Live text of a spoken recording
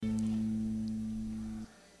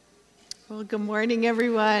Well, good morning,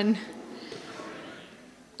 everyone.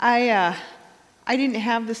 I didn't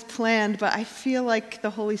have this planned, but I feel like the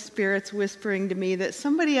Holy Spirit's whispering to me that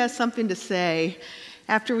somebody has something to say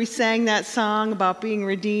after we sang that song about being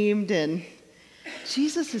redeemed, and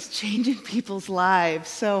Jesus is changing people's lives.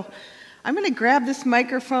 So I'm going to grab this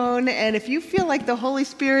microphone, and if you feel like the Holy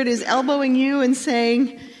Spirit is elbowing you and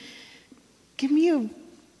saying, give me a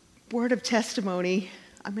word of testimony,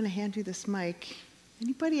 I'm going to hand you this mic.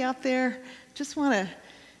 Anybody out there just want to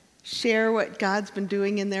share what God's been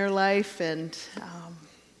doing in their life and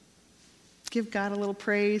give God a little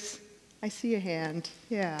praise? I see a hand.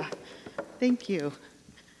 Yeah. Thank you.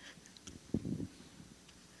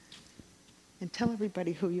 And tell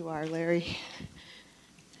everybody who you are, Larry.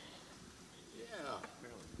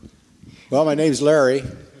 Well, my name's Larry.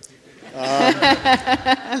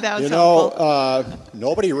 That was helpful.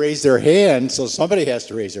 Nobody raised their hand, so somebody has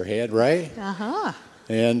to raise their hand, right? Uh-huh.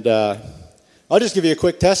 And I'll just give you a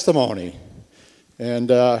quick testimony.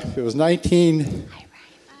 And it was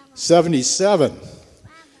 1977,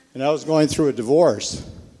 and I was going through a divorce.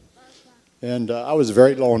 And I was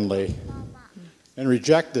very lonely and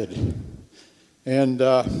rejected. And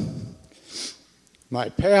my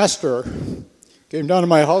pastor came down to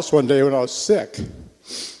my house one day when I was sick.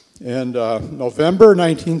 And November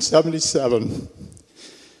 1977.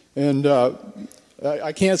 And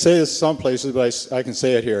I can't say this some places, but I can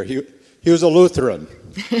say it here. He was a Lutheran,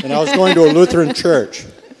 and I was going to a Lutheran church,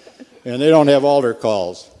 and they don't have altar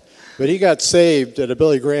calls. But he got saved at a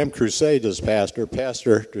Billy Graham crusade, this pastor,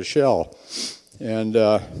 Pastor Dushel. And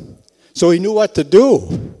so he knew what to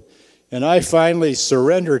do. And I finally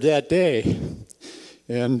surrendered that day.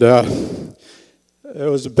 And it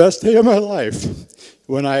was the best day of my life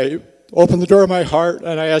when I opened the door of my heart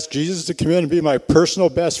and I asked Jesus to come in and be my personal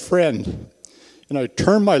best friend. And I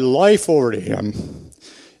turned my life over to him.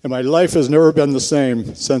 And my life has never been the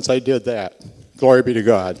same since I did that. Glory be to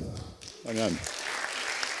God. Amen.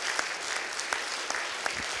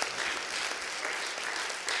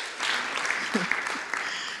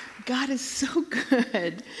 God is so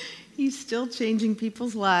good. He's still changing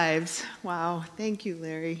people's lives. Wow. Thank you,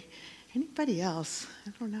 Larry. Anybody else?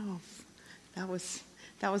 I don't know if that was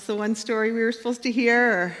the one story we were supposed to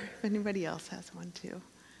hear, or if anybody else has one too.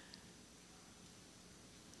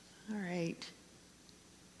 All right.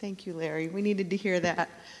 Thank you, Larry. We needed to hear that.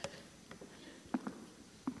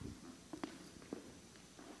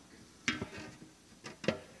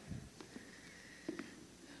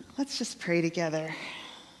 Let's just pray together.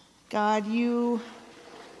 God, you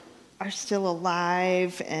are still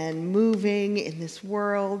alive and moving in this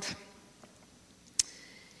world,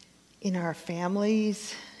 in our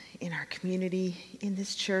families, in our community, in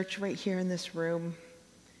this church, right here in this room.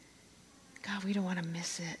 God, we don't want to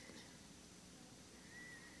miss it.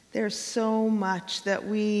 There's so much that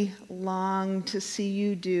we long to see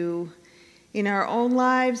you do in our own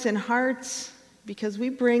lives and hearts, because we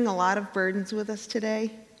bring a lot of burdens with us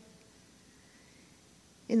today,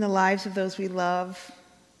 in the lives of those we love.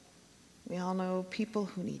 We all know people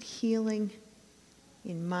who need healing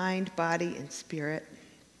in mind, body, and spirit.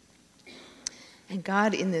 And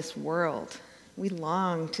God, in this world, we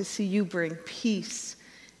long to see you bring peace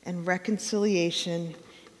and reconciliation,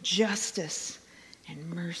 justice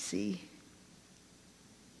and mercy.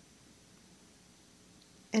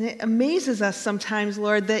 And it amazes us sometimes,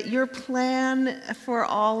 Lord, that your plan for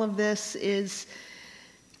all of this is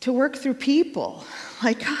to work through people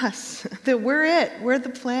like us, that we're the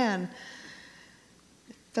plan.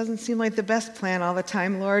 It doesn't seem like the best plan all the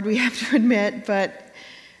time, Lord, we have to admit, but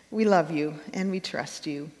we love you and we trust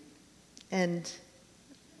you. And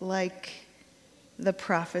like the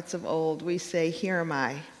prophets of old, we say, here am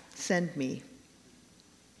I, send me.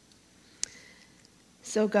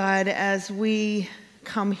 So God, as we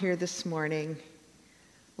come here this morning,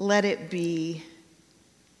 let it be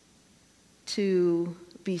to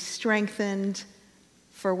be strengthened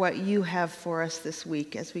for what you have for us this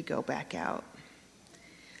week as we go back out.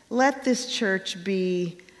 Let this church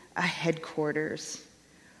be a headquarters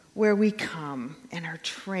where we come and are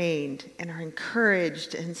trained and are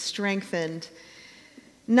encouraged and strengthened,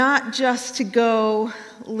 not just to go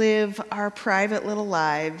live our private little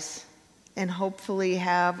lives and hopefully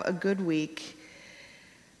have a good week,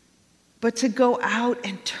 but to go out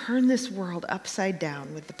and turn this world upside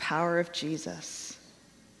down with the power of Jesus.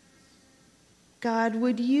 God,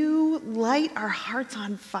 would you light our hearts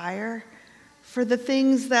on fire for the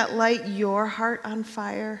things that light your heart on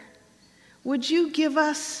fire? Would you give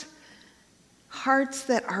us hearts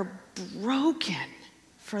that are broken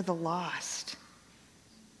for the lost?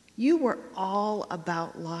 You were all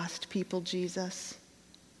about lost people, Jesus.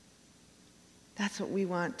 That's what we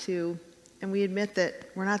want to. And we admit that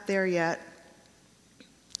we're not there yet.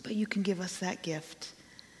 But you can give us that gift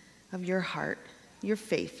of your heart, your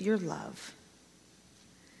faith, your love.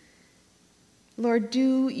 Lord,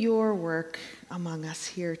 do your work among us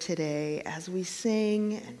here today as we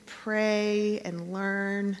sing and pray and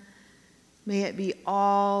learn. May it be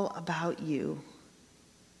all about you.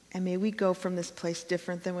 And may we go from this place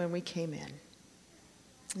different than when we came in.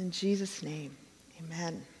 In Jesus' name,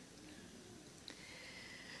 amen.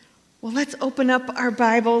 Well, let's open up our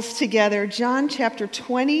Bibles together. John chapter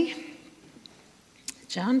 20.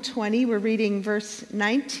 John 20, we're reading verse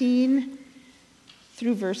 19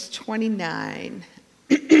 through verse 29.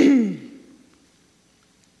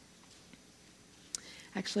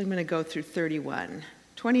 Actually, I'm going to go through 31.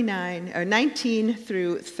 19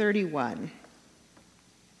 through 31.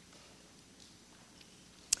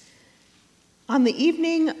 On the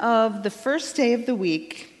evening of the first day of the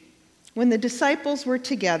week, when the disciples were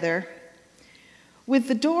together, with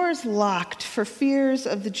the doors locked for fears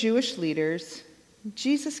of the Jewish leaders,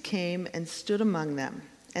 Jesus came and stood among them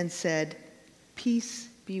and said, "Peace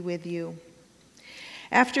be with you."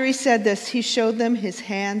 After he said this, he showed them his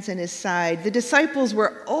hands and his side. The disciples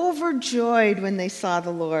were overjoyed when they saw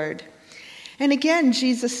the Lord. And again,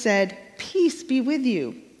 Jesus said, "Peace be with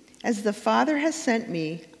you. As the Father has sent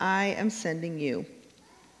me, I am sending you."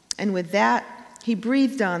 And with that, he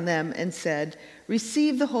breathed on them and said,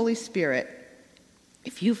 "Receive the Holy Spirit.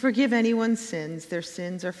 If you forgive anyone's sins, their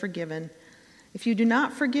sins are forgiven. If you do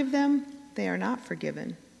not forgive them, they are not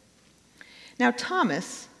forgiven." Now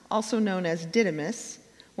Thomas, also known as Didymus,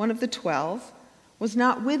 one of the 12, was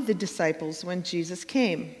not with the disciples when Jesus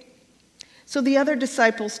came. So the other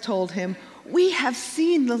disciples told him, "We have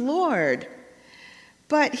seen the Lord."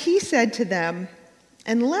 But he said to them,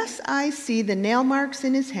 "Unless I see the nail marks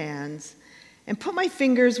in his hands, and put my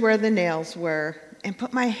fingers where the nails were, and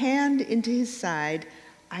put my hand into his side,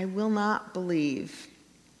 I will not believe."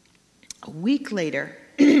 A week later,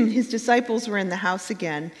 his disciples were in the house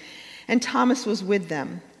again, and Thomas was with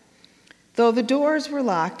them. Though the doors were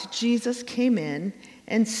locked, Jesus came in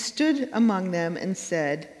and stood among them and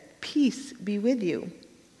said, "Peace be with you."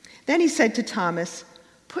 Then he said to Thomas,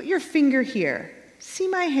 "Put your finger here. See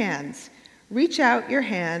my hands. Reach out your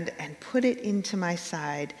hand and put it into my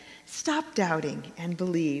side. Stop doubting and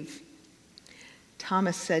believe."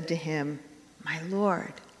 Thomas said to him, "My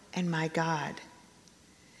Lord and my God."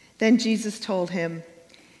 Then Jesus told him,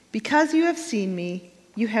 "Because you have seen me,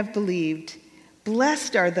 you have believed.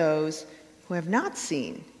 Blessed are those who have not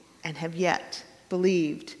seen and have yet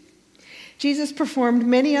believed." Jesus performed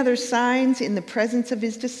many other signs in the presence of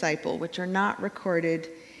his disciple, which are not recorded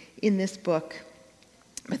in this book.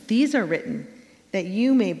 But these are written that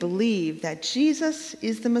you may believe that Jesus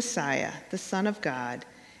is the Messiah, the Son of God,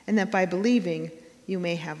 and that by believing you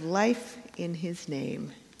may have life in his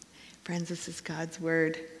name. Friends, this is God's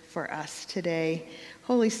word for us today.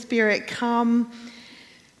 Holy Spirit, come,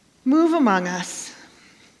 move among us.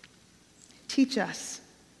 Teach us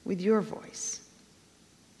with your voice.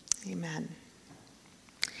 Amen.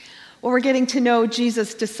 Well, we're getting to know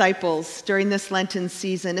Jesus' disciples during this Lenten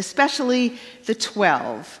season, especially the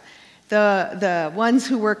 12. The ones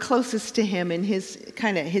who were closest to him in his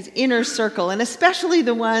inner circle, and especially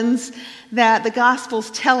the ones that the Gospels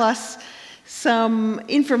tell us some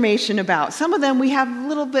information about. Some of them we have a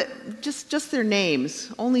little bit, just their names,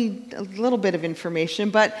 only a little bit of information,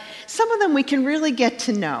 but some of them we can really get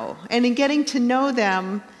to know. And in getting to know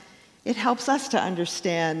them, it helps us to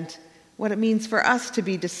understand what it means for us to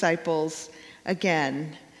be disciples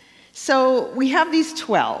again. So we have these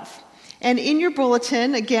 12. And in your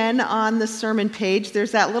bulletin, again, on the sermon page,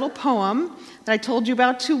 there's that little poem that I told you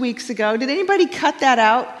about 2 weeks ago. Did anybody cut that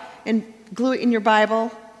out and glue it in your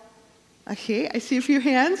Bible? Okay, I see a few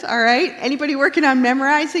hands. All right. Anybody working on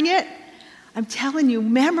memorizing it? I'm telling you,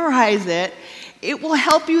 memorize it. It will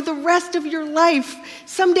help you the rest of your life.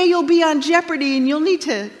 Someday you'll be on Jeopardy and you'll need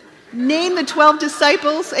to name the 12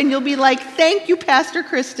 disciples and you'll be like, "Thank you, Pastor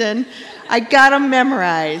Kristen. I got them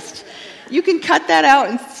memorized." You can cut that out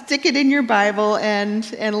and stick it in your Bible and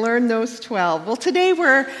learn those 12. Well, today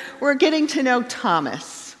we're getting to know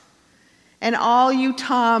Thomas. And all you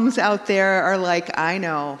Toms out there are like, "I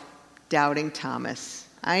know, Doubting Thomas.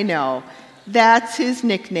 I know. That's his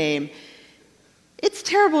nickname." It's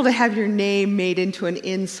terrible to have your name made into an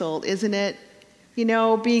insult, isn't it? You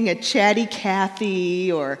know, being a chatty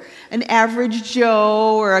Cathy or an average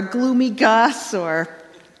Joe or a gloomy Gus or,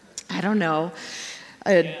 I don't know,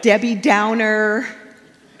 a Debbie Downer,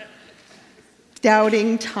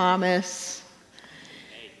 Doubting Thomas.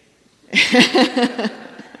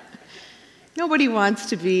 Nobody wants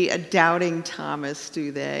to be a doubting Thomas,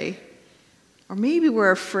 do they? Or maybe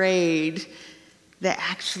we're afraid that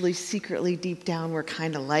actually secretly deep down we're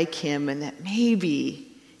kind of like him, and that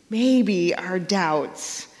maybe our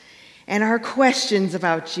doubts and our questions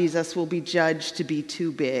about Jesus will be judged to be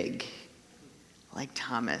too big, like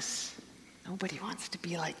Thomas. Nobody wants to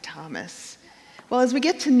be like Thomas. Well, as we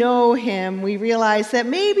get to know him, we realize that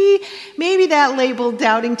maybe that label,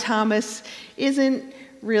 Doubting Thomas, isn't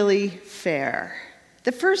really fair.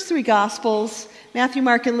 The first three Gospels, Matthew,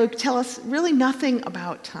 Mark, and Luke, tell us really nothing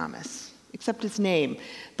about Thomas, except his name.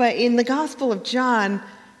 But in the Gospel of John,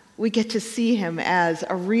 we get to see him as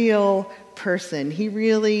a real person. He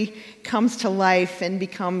really comes to life and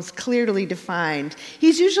becomes clearly defined.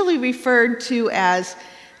 He's usually referred to as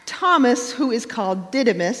Thomas, who is called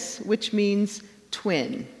Didymus, which means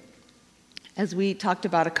twin. As we talked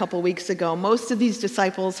about a couple weeks ago, most of these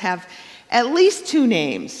disciples have at least two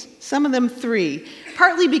names, some of them three,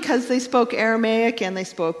 partly because they spoke Aramaic and they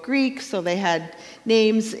spoke Greek, so they had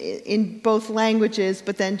names in both languages,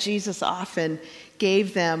 but then Jesus often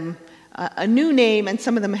gave them a new name, and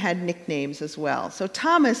some of them had nicknames as well. So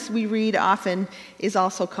Thomas, we read often, is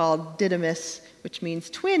also called Didymus, which means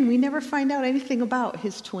twin. We never find out anything about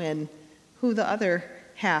his twin, who the other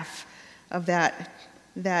half of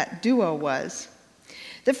that duo was.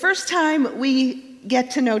 The first time we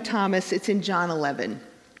get to know Thomas, it's in John 11.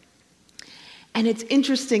 And it's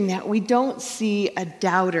interesting that we don't see a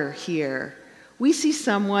doubter here. We see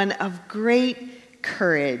someone of great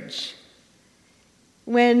courage.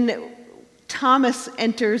 When Thomas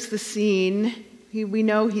enters the scene, we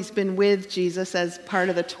know he's been with Jesus as part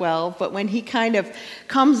of the 12, but when he kind of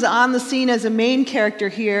comes on the scene as a main character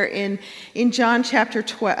here in John chapter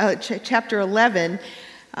 11,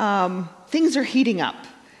 things are heating up.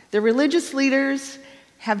 The religious leaders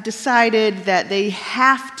have decided that they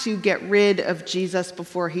have to get rid of Jesus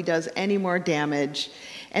before he does any more damage,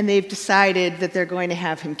 and they've decided that they're going to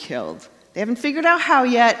have him killed. They haven't figured out how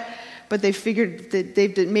yet, but they've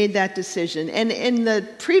made that decision. And in the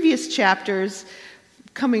previous chapters,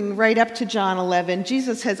 coming right up to John 11,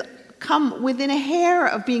 Jesus has come within a hair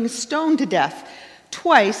of being stoned to death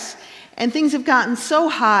twice, and things have gotten so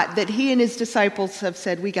hot that he and his disciples have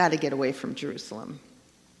said, we got to get away from Jerusalem.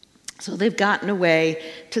 So they've gotten away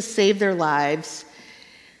to save their lives.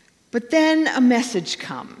 But then a message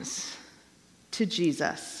comes to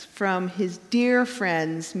Jesus from his dear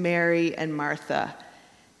friends Mary and Martha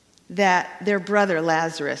that their brother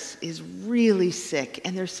Lazarus is really sick,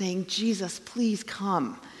 and they're saying, Jesus, please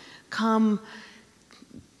come. Come,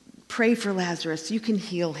 pray for Lazarus. You can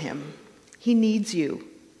heal him. He needs you.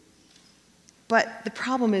 But the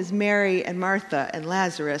problem is Mary and Martha and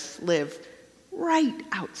Lazarus live right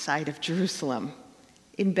outside of Jerusalem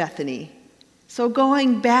in Bethany. So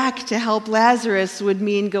going back to help Lazarus would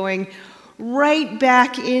mean going right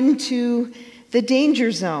back into the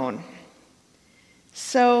danger zone.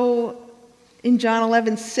 So in John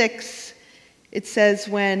 11:6, it says,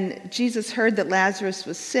 when Jesus heard that Lazarus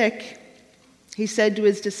was sick, he said to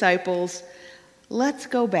his disciples, let's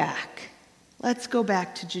go back. Let's go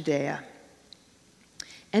back to Judea.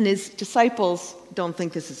 And his disciples don't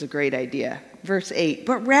think this is a great idea. Verse 8,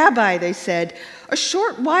 but Rabbi, they said, a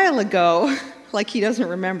short while ago, like he doesn't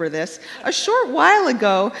remember this, a short while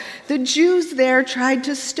ago, the Jews there tried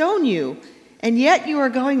to stone you, and yet you are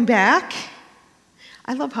going back?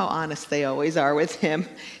 I love how honest they always are with him.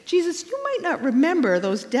 Jesus, you might not remember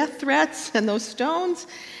those death threats and those stones.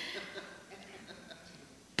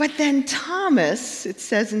 But then Thomas, it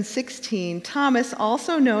says in 16, Thomas,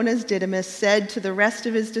 also known as Didymus, said to the rest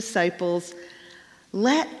of his disciples,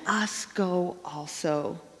 let us go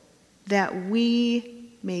also, that we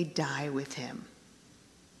may die with him.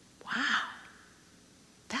 Wow,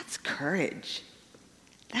 that's courage.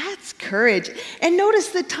 That's courage. And notice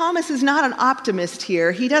that Thomas is not an optimist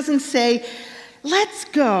here. He doesn't say, let's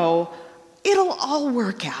go, it'll all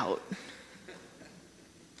work out.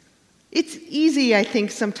 It's easy, I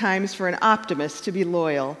think, sometimes for an optimist to be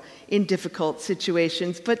loyal in difficult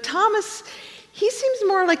situations, but Thomas, he seems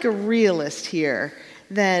more like a realist here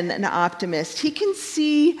than an optimist. He can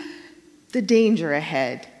see the danger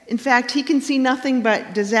ahead. In fact, he can see nothing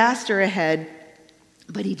but disaster ahead,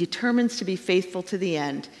 but he determines to be faithful to the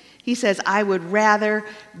end. He says, I would rather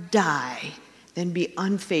die than be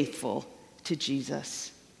unfaithful to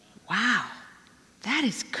Jesus. Wow, that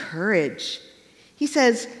is courage. He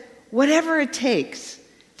says, whatever it takes,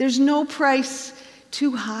 there's no price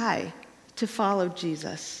too high to follow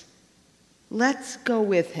Jesus. Let's go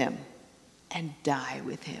with him and die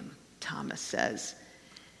with him, Thomas says.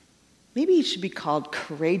 Maybe he should be called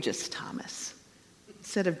Courageous Thomas.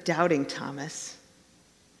 instead of doubting Thomas.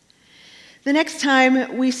 The next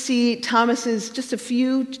time we see Thomas is just a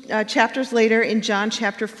few chapters later in John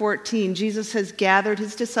chapter 14. Jesus has gathered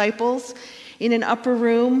his disciples in an upper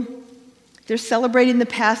room. They're celebrating the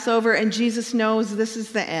Passover, and Jesus knows this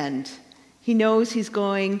is the end. He knows he's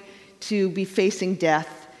going to be facing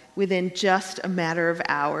death within just a matter of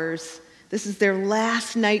hours. This is their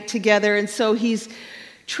last night together, and so he's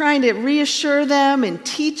trying to reassure them and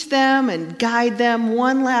teach them and guide them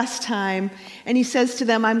one last time. And he says to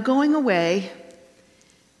them, I'm going away.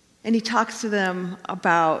 And he talks to them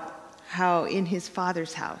about how in his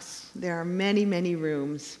Father's house there are many, many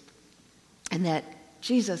rooms, and that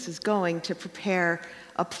Jesus is going to prepare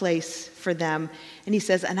a place for them. And he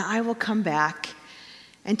says, and I will come back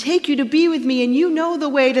and take you to be with me, and you know the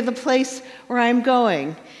way to the place where I'm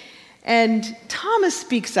going. And Thomas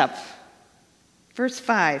speaks up. Verse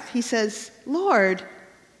 5, he says, Lord,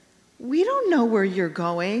 we don't know where you're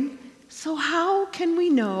going, so how can we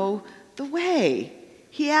know the way?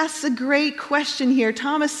 He asks a great question here.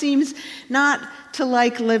 Thomas seems not to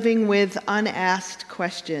like living with unasked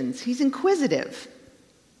questions. He's inquisitive.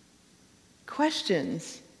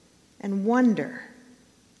 Questions and wonder,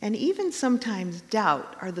 and even sometimes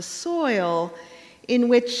doubt, are the soil in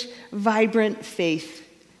which vibrant faith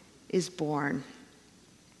is born.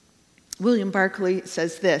 William Barclay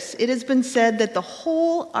says this: it has been said that the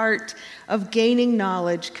whole art of gaining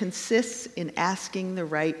knowledge consists in asking the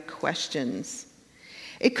right questions.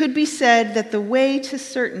 It could be said that the way to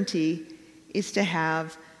certainty is to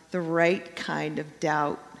have the right kind of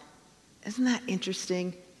doubt. Isn't that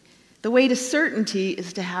interesting? The way to certainty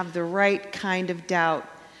is to have the right kind of doubt.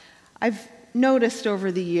 I've noticed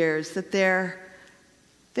over the years that there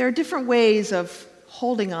are different ways of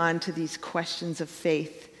holding on to these questions of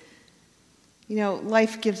faith. You know,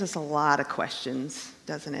 life gives us a lot of questions,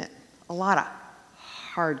 doesn't it? A lot of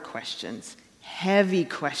hard questions, heavy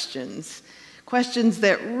questions, questions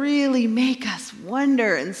that really make us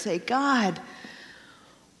wonder and say, God,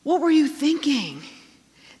 what were you thinking?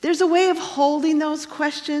 There's a way of holding those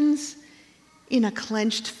questions in a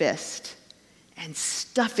clenched fist and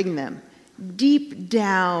stuffing them deep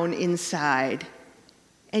down inside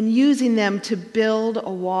and using them to build a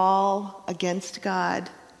wall against God,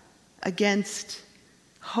 against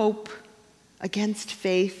hope, against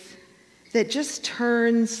faith, that just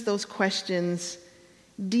turns those questions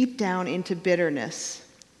deep down into bitterness.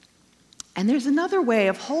 And there's another way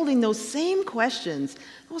of holding those same questions,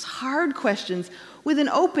 those hard questions, with an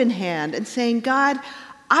open hand and saying, God,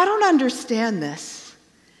 I don't understand this,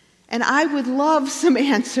 and I would love some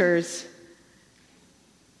answers.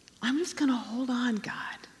 I'm just going to hold on, God.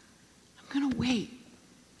 I'm going to wait.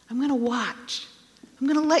 I'm going to watch. I'm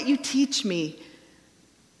going to let you teach me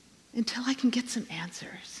until I can get some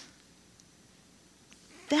answers.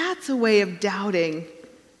 That's a way of doubting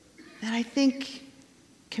that I think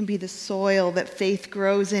can be the soil that faith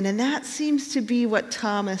grows in, and that seems to be what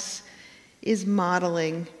Thomas is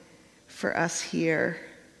modeling for us here.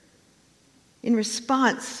 In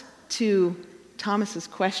response to Thomas's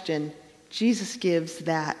question, Jesus gives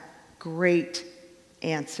that great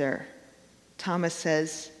answer. Thomas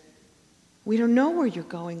says, we don't know where you're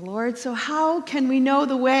going, Lord, so how can we know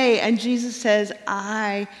the way? And Jesus says,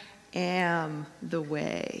 I am the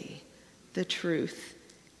way, the truth,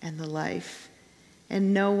 and the life.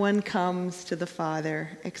 And no one comes to the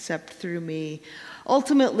Father except through me.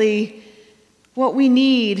 Ultimately, what we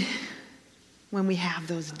need when we have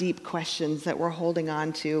those deep questions that we're holding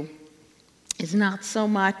on to is not so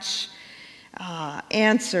much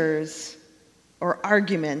answers or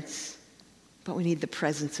arguments, but we need the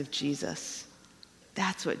presence of Jesus.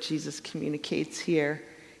 That's what Jesus communicates here.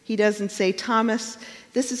 He doesn't say, Thomas,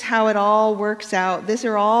 this is how it all works out. These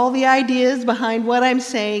are all the ideas behind what I'm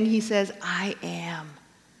saying. He says, I am.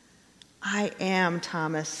 I am,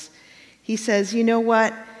 Thomas. He says, you know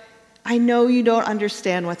what? I know you don't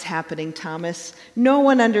understand what's happening, Thomas. No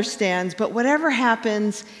one understands, but whatever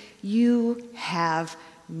happens, you have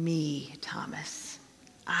me, Thomas.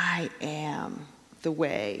 I am the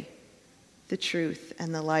way, the truth,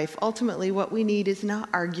 and the life. Ultimately, what we need is not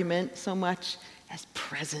argument so much as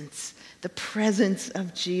presence, the presence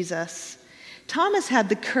of Jesus. Thomas had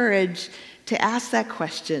the courage to ask that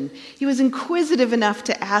question. He was inquisitive enough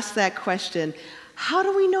to ask that question, how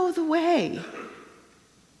do we know the way?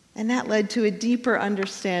 And that led to a deeper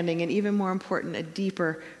understanding, and even more important, a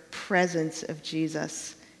deeper presence of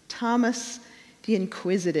Jesus. Thomas the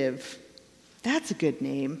Inquisitive. That's a good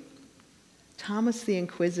name. Thomas the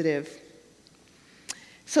Inquisitive.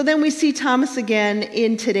 So then we see Thomas again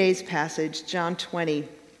in today's passage, John 20.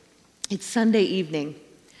 It's Sunday evening.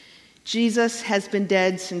 Jesus has been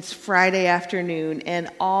dead since Friday afternoon, and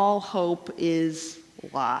all hope is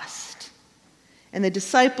lost. And the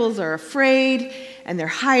disciples are afraid, and they're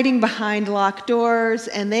hiding behind locked doors,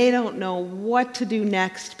 and they don't know what to do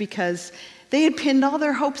next because they had pinned all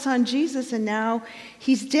their hopes on Jesus, and now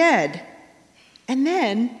he's dead. And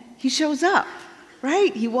then he shows up,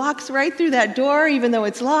 right? He walks right through that door, even though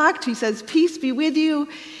it's locked. He says, "Peace be with you."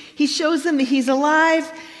 He shows them that he's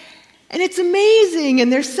alive, and it's amazing,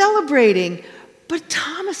 and they're celebrating. But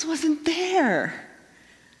Thomas wasn't there.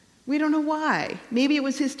 We don't know why. Maybe it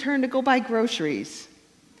was his turn to go buy groceries.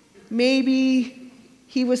 Maybe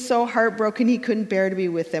he was so heartbroken he couldn't bear to be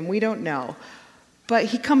with them. We don't know. But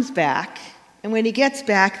he comes back, and when he gets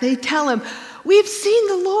back, they tell him, "We've seen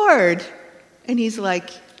the Lord." And he's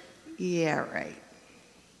like, "Yeah, right.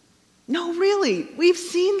 No, really, we've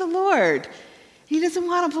seen the Lord." He doesn't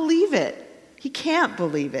want to believe it. He can't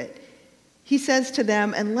believe it. He says to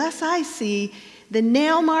them, "Unless I see the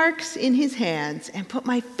nail marks in his hands and put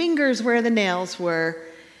my fingers where the nails were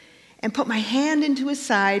and put my hand into his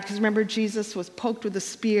side," because remember, Jesus was poked with a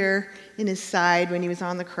spear in his side when he was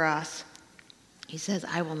on the cross. He says,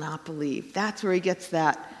 "I will not believe." That's where he gets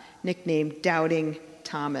that nickname, Doubting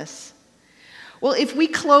Thomas. Well, if we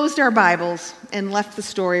closed our Bibles and left the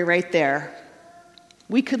story right there,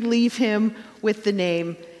 we could leave him with the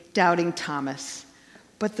name Doubting Thomas.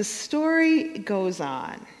 But the story goes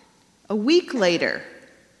on. A week later,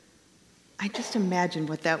 I just imagine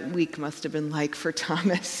what that week must have been like for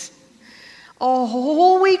Thomas. A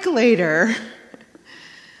whole week later,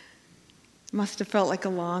 must have felt like a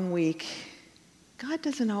long week. God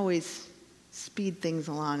doesn't always speed things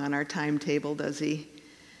along on our timetable, does he?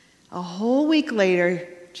 A whole week later,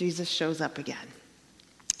 Jesus shows up again.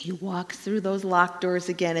 He walks through those locked doors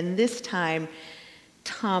again, and this time,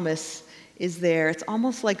 Thomas is there. It's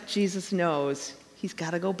almost like Jesus knows he's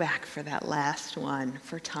got to go back for that last one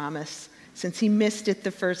for Thomas, since he missed it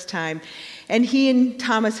the first time. And he and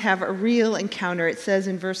Thomas have a real encounter. It says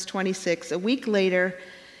in verse 26, "A week later,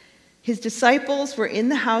 his disciples were in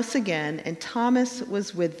the house again, and Thomas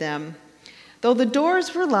was with them. Though the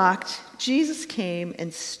doors were locked, Jesus came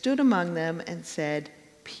and stood among them and said,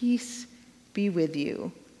 'Peace be with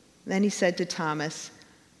you.' Then he said to Thomas,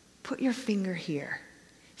 'Put your finger here.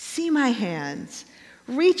 See my hands.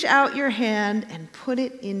 Reach out your hand and put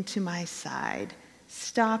it into my side.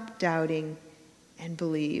 Stop doubting and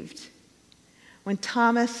believed.'" When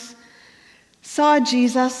Thomas saw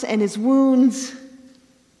Jesus and his wounds,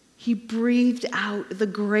 he breathed out the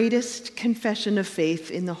greatest confession of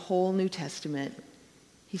faith in the whole New Testament.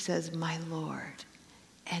 He says, "My Lord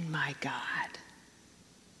and my God."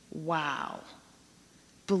 Wow.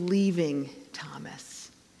 Believing Thomas.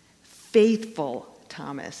 Faithful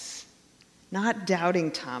Thomas. Not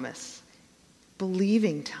doubting Thomas.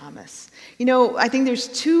 Believing Thomas. You know, I think there's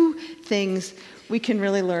two things we can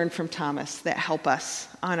really learn from Thomas that help us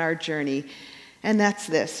on our journey. And that's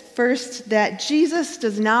this. First, that Jesus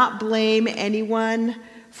does not blame anyone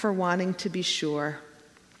for wanting to be sure.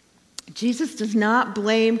 Jesus does not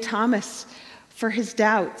blame Thomas for his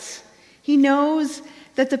doubts. He knows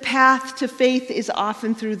that the path to faith is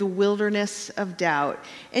often through the wilderness of doubt.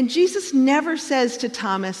 And Jesus never says to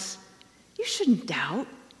Thomas, "You shouldn't doubt."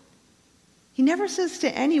 He never says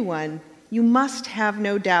to anyone, "You must have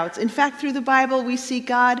no doubts." In fact, through the Bible, we see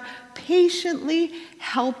God patiently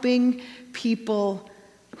helping people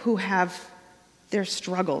who have their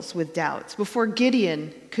struggles with doubts. Before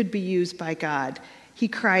Gideon could be used by God, he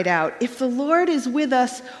cried out, "If the Lord is with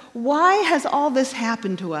us, why has all this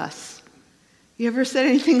happened to us?" You ever said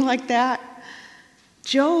anything like that?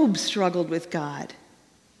 Job struggled with God.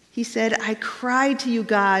 He said, "I cried to you,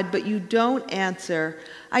 God, but you don't answer.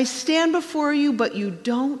 I stand before you, but you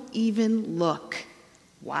don't even look."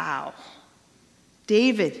 Wow.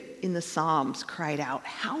 David in the Psalms cried out,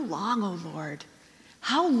 "How long, O Lord?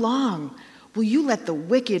 How long will you let the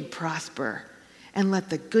wicked prosper and let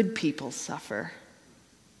the good people suffer?"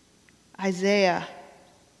 Isaiah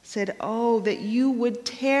said, "Oh, that you would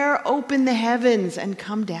tear open the heavens and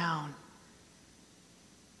come down."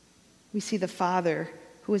 We see the Father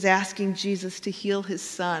who was asking Jesus to heal his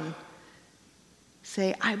son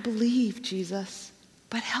say, "I believe, Jesus,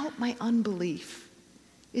 but help my unbelief."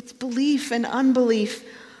 It's belief and unbelief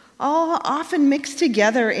all often mixed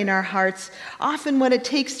together in our hearts. Often what it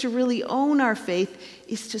takes to really own our faith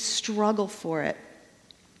is to struggle for it.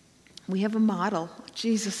 We have a model,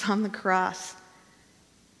 Jesus on the cross,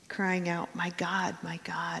 crying out, my God,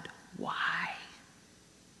 why?"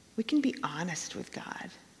 We can be honest with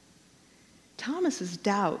God. Thomas's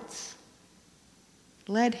doubts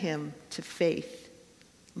led him to faith.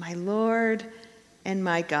 My Lord and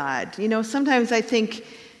my God. You know, sometimes I think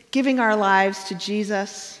giving our lives to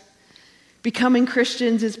Jesus, becoming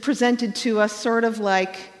Christians, is presented to us sort of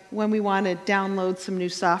like when we want to download some new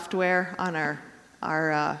software on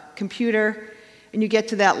our computer, and you get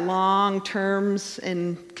to that long terms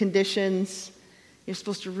and conditions. You're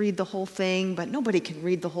supposed to read the whole thing, but nobody can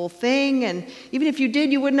read the whole thing, and even if you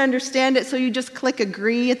did, you wouldn't understand it, so you just click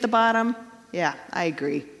agree at the bottom. Yeah, I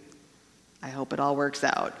agree. I hope it all works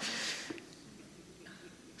out.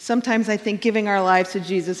 Sometimes I think giving our lives to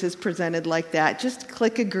Jesus is presented like that. Just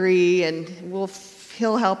click agree and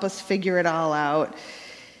he'll help us figure it all out.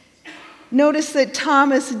 Notice that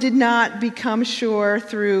Thomas did not become sure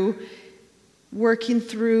through working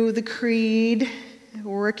through the creed,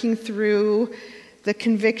 working through the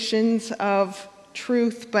convictions of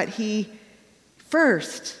truth, but he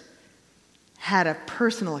first had a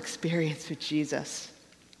personal experience with Jesus.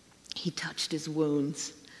 He touched his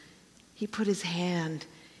wounds. He put his hand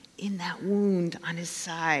in that wound on his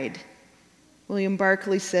side. William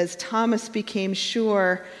Barclay says, Thomas became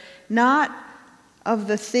sure not of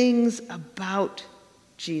the things about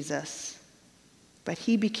Jesus, but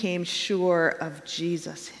he became sure of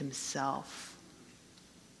Jesus himself.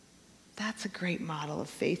 That's a great model of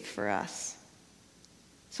faith for us.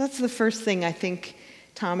 So that's the first thing I think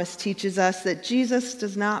Thomas teaches us, that Jesus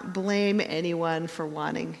does not blame anyone for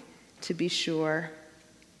wanting to be sure.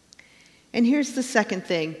 And here's the second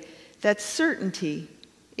thing, that certainty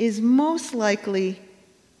is most likely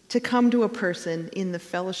to come to a person in the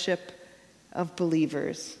fellowship of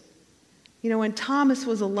believers. You know, when Thomas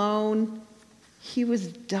was alone, he was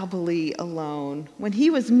doubly alone. When he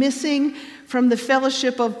was missing from the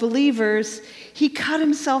fellowship of believers, he cut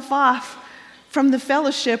himself off from the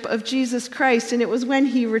fellowship of Jesus Christ. And it was when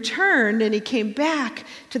he returned and he came back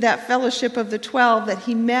to that fellowship of the 12 that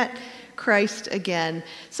he met Christ again.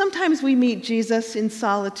 Sometimes we meet Jesus in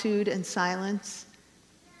solitude and silence.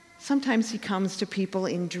 Sometimes he comes to people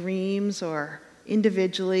in dreams or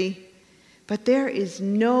individually. But there is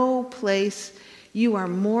no place you are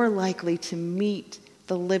more likely to meet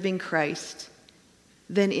the living Christ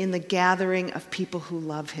than in the gathering of people who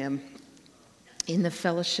love him, in the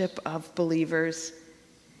fellowship of believers.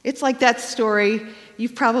 It's like that story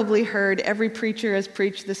you've probably heard. Every preacher has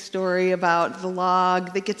preached this story about the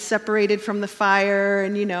log that gets separated from the fire.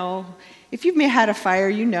 And you know, if you've had a fire,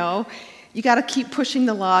 you know, you got to keep pushing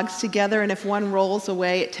the logs together. And if one rolls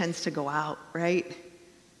away, it tends to go out, right?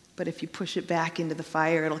 But if you push it back into the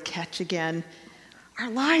fire, it'll catch again. Our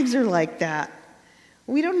lives are like that.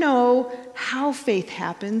 We don't know how faith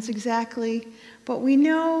happens exactly, but we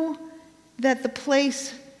know that the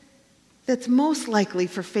place that's most likely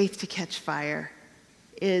for faith to catch fire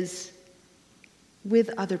is with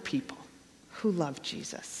other people who love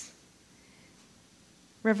Jesus.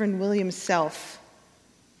 Reverend William Self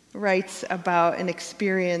writes about an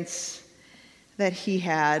experience that he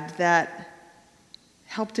had that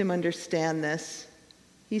helped him understand this.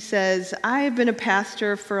 He says, I have been a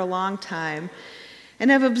pastor for a long time and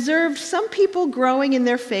have observed some people growing in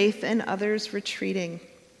their faith and others retreating.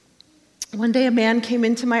 One day a man came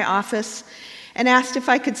into my office and asked if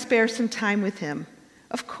I could spare some time with him.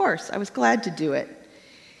 Of course, I was glad to do it.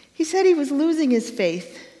 He said he was losing his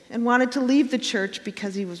faith and wanted to leave the church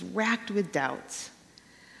because he was racked with doubts.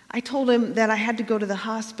 I told him that I had to go to the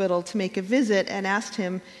hospital to make a visit and asked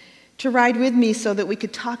him to ride with me so that we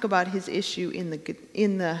could talk about his issue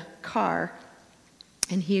in the car,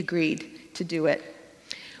 and he agreed to do it.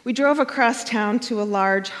 We drove across town to a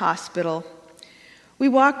large hospital. We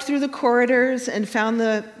walked through the corridors and found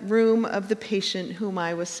the room of the patient whom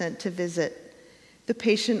I was sent to visit. The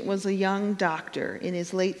patient was a young doctor in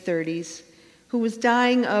his late 30s who was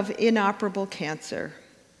dying of inoperable cancer.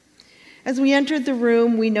 As we entered the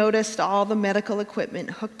room, we noticed all the medical equipment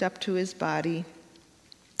hooked up to his body,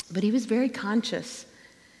 but he was very conscious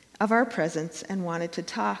of our presence and wanted to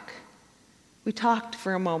talk. We talked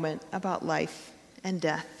for a moment about life and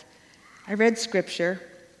death. I read scripture,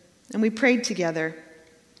 and we prayed together.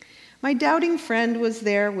 My doubting friend was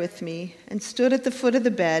there with me and stood at the foot of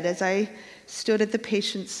the bed as I stood at the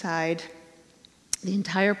patient's side. The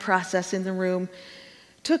entire process in the room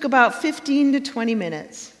took about 15 to 20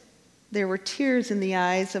 minutes. There were tears in the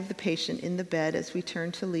eyes of the patient in the bed as we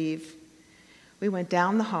turned to leave. We went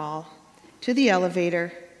down the hall to the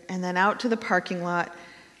elevator and then out to the parking lot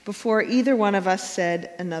before either one of us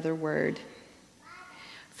said another word.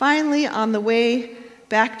 Finally, on the way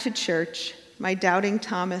back to church, my doubting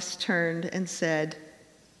Thomas turned and said,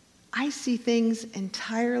 I see things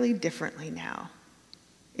entirely differently now.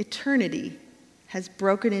 Eternity has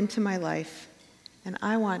broken into my life, and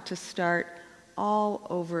I want to start all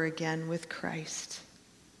over again with Christ.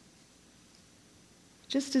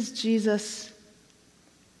 Just as Jesus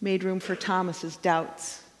made room for Thomas's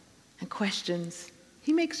doubts and questions,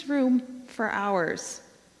 he makes room for ours.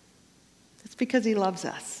 That's because he loves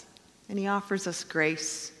us and he offers us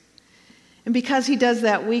grace. And because he does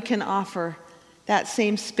that, we can offer that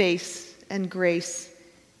same space and grace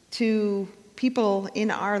to people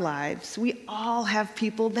in our lives. We all have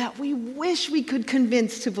people that we wish we could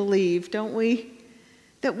convince to believe, don't we?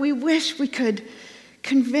 That we wish we could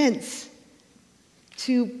convince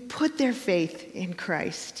to put their faith in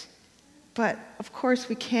Christ. But of course,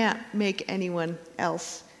 we can't make anyone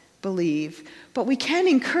else believe. But we can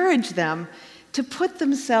encourage them to put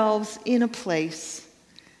themselves in a place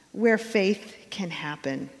where faith can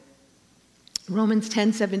happen. Romans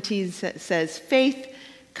 10:17 says, faith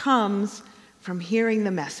comes from hearing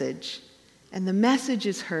the message, and the message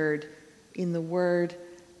is heard in the word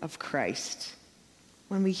of Christ.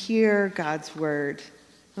 When we hear God's word,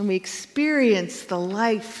 when we experience the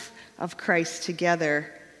life of Christ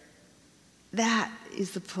together, that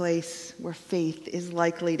is the place where faith is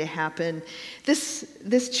likely to happen.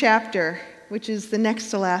 This chapter, which is the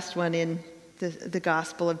next to last one in the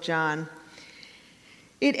Gospel of John,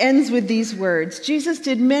 it ends with these words: Jesus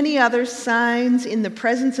did many other signs in the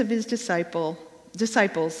presence of his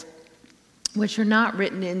disciples, which are not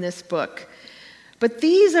written in this book. But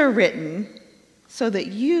these are written so that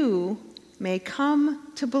you may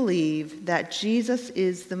come to believe that Jesus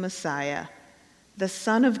is the Messiah, the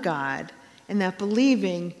Son of God, and that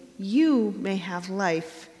believing you may have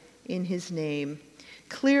life in his name.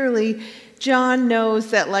 Clearly, John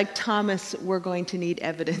knows that, like Thomas, we're going to need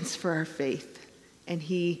evidence for our faith. And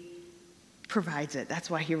he provides it. That's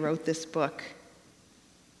why he wrote this book.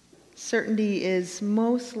 Certainty is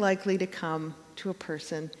most likely to come to a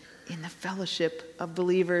person in the fellowship of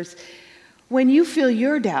believers when you feel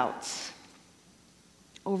your doubts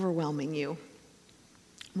overwhelming you,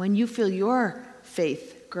 when you feel your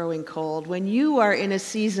faith growing cold, when you are in a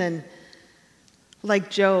season like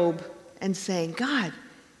Job and saying, God,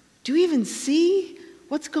 do you even see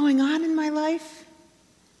what's going on in my life?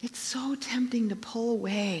 It's so tempting to pull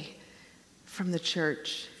away from the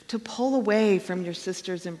church, to pull away from your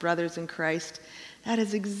sisters and brothers in Christ. That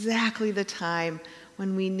is exactly the time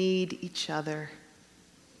when we need each other.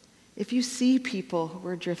 If you see people who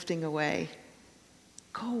are drifting away,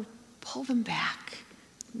 go pull them back.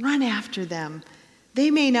 Run after them. They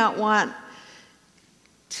may not want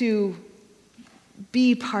to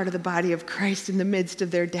be part of the body of Christ in the midst of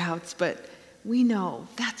their doubts, but we know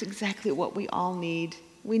that's exactly what we all need.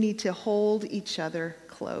 We need to hold each other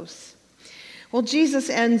close. Well, Jesus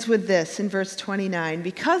ends with this in verse 29.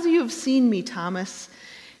 Because you have seen me, Thomas,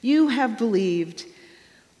 you have believed.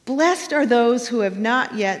 Blessed are those who have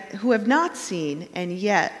not seen and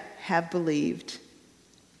yet have believed.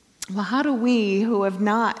 Well, how do we who have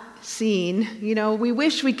not seen, we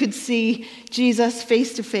wish we could see Jesus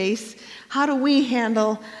face to face. How do we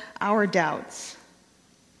handle our doubts?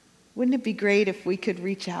 Wouldn't it be great if we could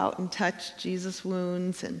reach out and touch Jesus'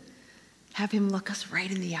 wounds and have him look us right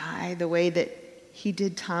in the eye the way that he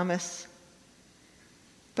did Thomas?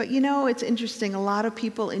 But it's interesting. A lot of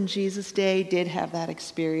people in Jesus' day did have that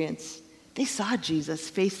experience. They saw Jesus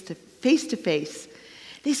face to face.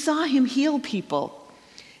 They saw him heal people.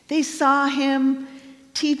 They saw him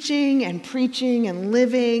teaching and preaching and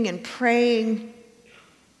living and praying.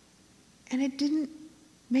 And it didn't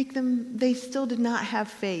make them, they still did not have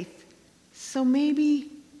faith. So maybe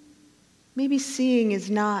seeing is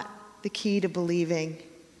not the key to believing.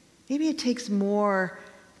 Maybe it takes more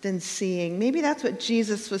than seeing. Maybe that's what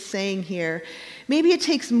Jesus was saying here. Maybe it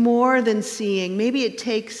takes more than seeing. Maybe it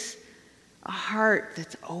takes a heart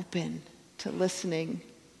that's open to listening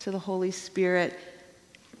to the Holy Spirit,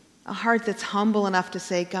 a heart that's humble enough to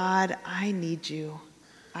say, God, I need you.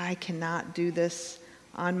 I cannot do this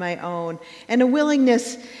on my own. And a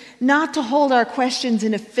willingness not to hold our questions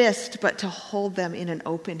in a fist, but to hold them in an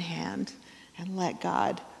open hand and let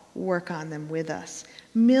God work on them with us.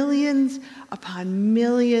 Millions upon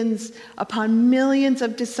millions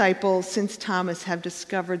of disciples since Thomas have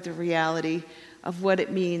discovered the reality of what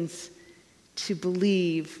it means to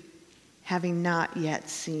believe, having not yet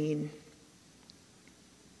seen.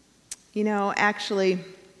 Actually,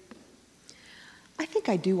 I think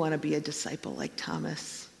I do want to be a disciple like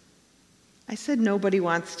Thomas. I said nobody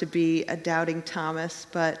wants to be a doubting Thomas,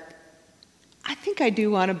 but I think I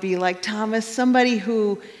do want to be like Thomas, somebody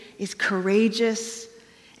who is courageous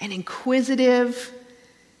and inquisitive,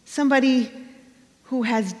 somebody who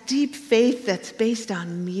has deep faith that's based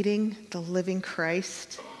on meeting the living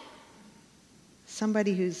Christ,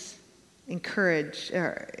 somebody who's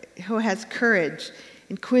who has courage,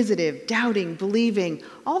 inquisitive, doubting, believing,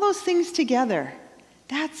 all those things together.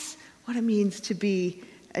 That's what it means to be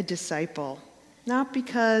a disciple. Not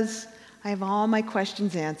because I have all my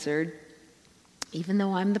questions answered, even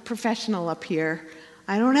though I'm the professional up here.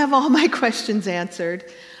 I don't have all my questions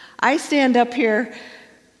answered. I stand up here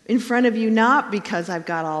in front of you not because I've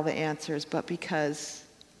got all the answers, but because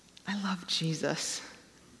I love Jesus.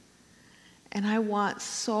 And I want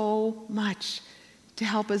so much to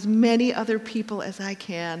help as many other people as I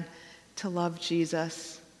can to love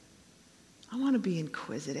Jesus. I want to be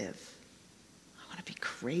inquisitive. I want to be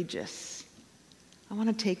courageous. I want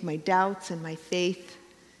to take my doubts and my faith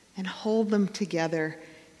and hold them together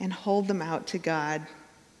and hold them out to God.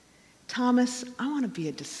 Thomas, I want to be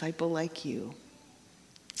a disciple like you.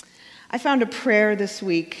 I found a prayer this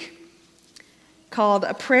week called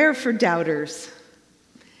A Prayer for Doubters.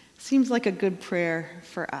 Seems like a good prayer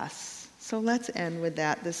for us. So let's end with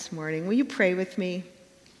that this morning. Will you pray with me?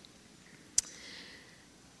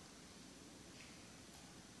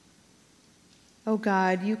 Oh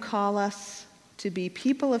God, you call us to be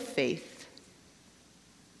people of faith,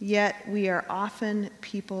 yet we are often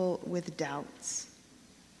people with doubts.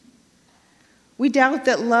 We doubt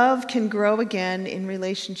that love can grow again in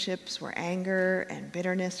relationships where anger and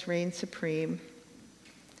bitterness reign supreme.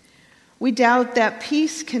 We doubt that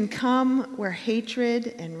peace can come where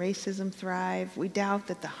hatred and racism thrive. We doubt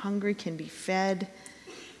that the hungry can be fed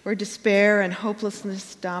where despair and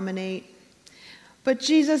hopelessness dominate. But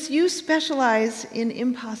Jesus, you specialize in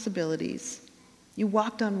impossibilities. You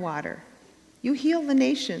walked on water. You heal the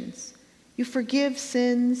nations. You forgive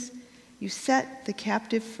sins. You set the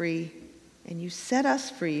captive free. And you set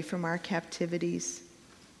us free from our captivities.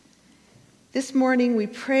 This morning we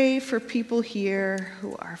pray for people here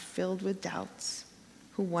who are filled with doubts,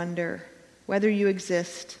 who wonder whether you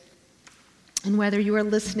exist and whether you are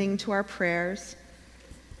listening to our prayers,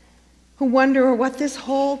 who wonder what this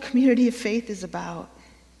whole community of faith is about.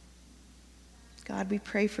 God, we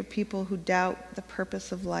pray for people who doubt the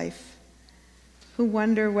purpose of life, who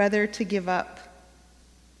wonder whether to give up,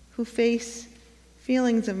 who face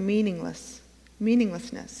feelings of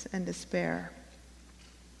meaninglessness and despair.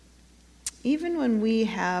 Even when we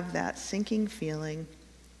have that sinking feeling,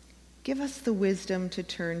 give us the wisdom to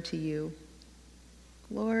turn to you.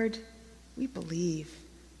 Lord, we believe.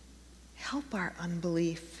 Help our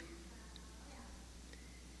unbelief.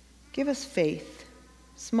 Give us faith,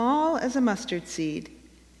 small as a mustard seed,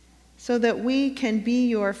 so that we can be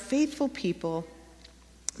your faithful people,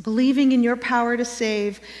 believing in your power to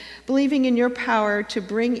save, believing in your power to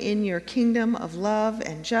bring in your kingdom of love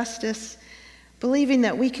and justice, believing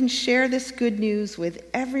that we can share this good news with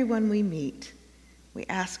everyone we meet. We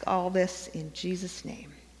ask all this in Jesus'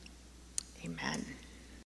 name. Amen.